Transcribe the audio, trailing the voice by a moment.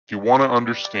If you want to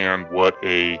understand what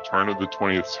a turn of the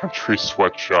 20th century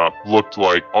sweatshop looked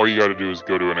like, all you got to do is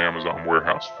go to an Amazon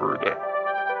warehouse for a day.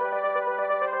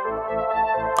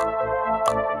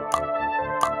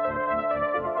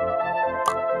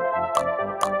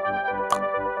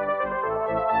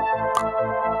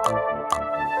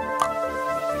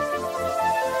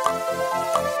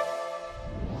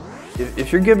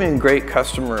 If you're giving a great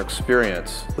customer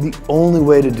experience, the only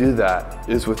way to do that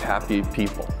is with happy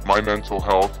people. My mental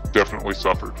health definitely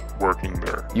suffered working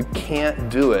there. You can't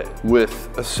do it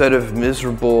with a set of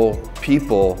miserable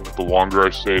people. The longer I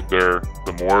stayed there,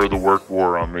 the more the work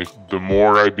wore on me. The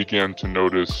more I began to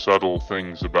notice subtle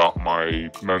things about my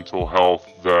mental health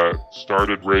that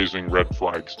started raising red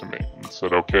flags to me and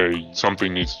said, okay,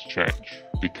 something needs to change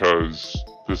because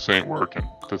this ain't working.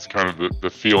 That's kind of the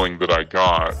feeling that I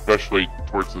got, especially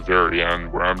towards the very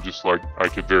end, where I'm just like, I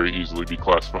could very easily be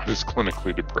classified as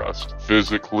clinically depressed.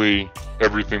 Physically,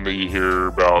 everything that you hear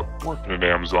about working at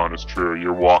Amazon is true.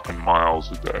 You're walking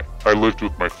miles a day. I lived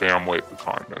with my family at the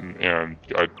time, and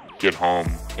I'd get home,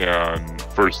 and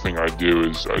first thing I'd do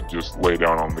is I'd just lay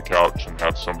down on the couch and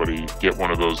have somebody get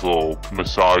one of those little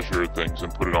massager things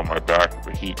and put it on my back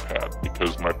with a heat pad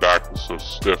because my back was so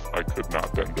stiff I could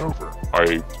not bend over.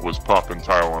 I was popping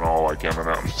Tylenol like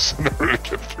M&Ms in order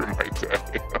to get through my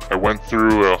day. I went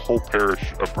through a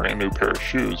brand new pair of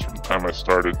shoes from the time I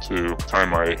started to the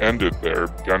time I ended there.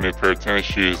 Got a new pair of tennis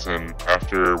shoes, and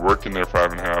after working there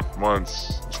 5.5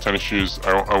 months, these tennis shoes,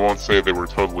 I won't say they were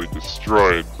totally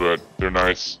destroyed, but they're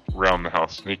nice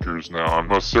round-the-house sneakers now. I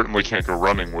most certainly can't go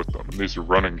running with them. These are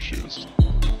running shoes.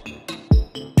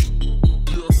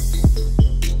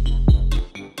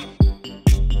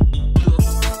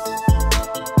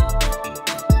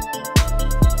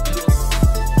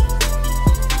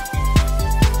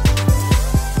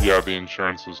 Yeah, the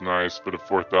insurance was nice, but a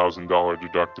 $4,000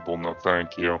 deductible, no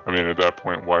thank you. I mean, at that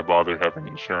point, why bother having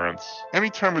insurance?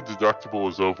 Anytime a deductible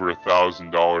is over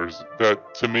 $1,000,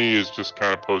 that to me is just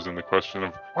kind of posing the question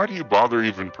of, why do you bother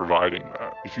even providing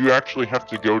that? If you actually have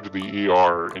to go to the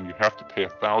ER and you have to pay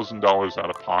 $1,000 out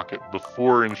of pocket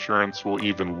before insurance will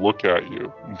even look at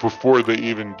you, before they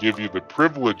even give you the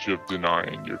privilege of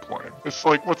denying your claim, it's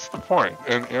like, what's the point?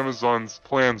 And Amazon's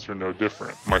plans are no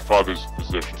different. My father's a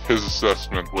physician. His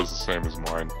assessment was the same as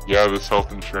mine. Yeah, this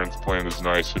health insurance plan is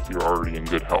nice if you're already in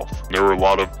good health. There were a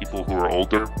lot of people who are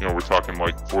older, we're talking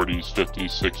like 40s,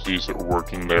 50s, 60s that were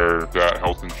working there. That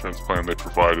health insurance plan they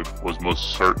provided was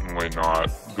most certainly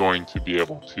not going to be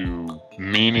able to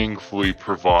meaningfully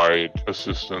provide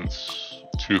assistance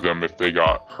to them if they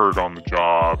got hurt on the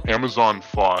job. Amazon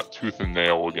fought tooth and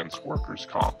nail against workers'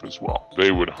 comp as well.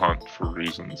 They would hunt for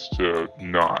reasons to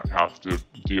not have to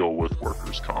deal with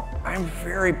workers' comp. I'm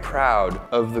very proud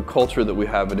of the culture that we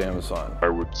have at Amazon. I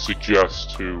would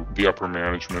suggest to the upper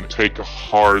management, take a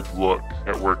hard look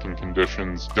at working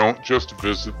conditions. Don't just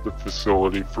visit the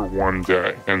facility for one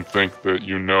day and think that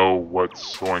you know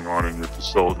what's going on in your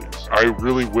facilities. I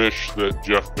really wish that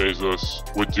Jeff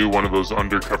Bezos would do one of those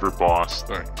undercover boss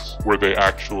things where they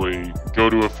actually go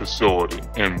to a facility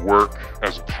and work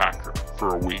as a packer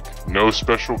for a week. No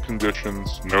special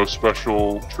conditions, no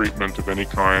special treatment of any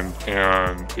kind,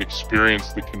 and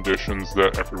experience the conditions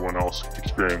that everyone else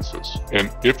experiences.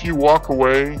 And if you walk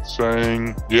away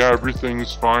saying, yeah,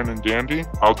 everything's fine and dandy,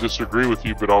 I'll disagree with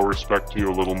you, but I'll respect you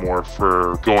a little more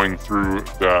for going through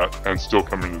that and still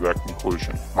coming to that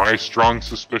conclusion. My strong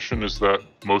suspicion is that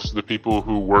most of the people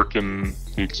who work in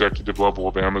the executive level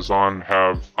of Amazon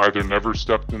have either never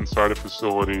stepped inside a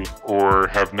facility or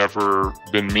have never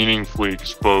been meaningfully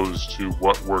exposed to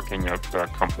what working at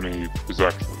that company is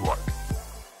actually like.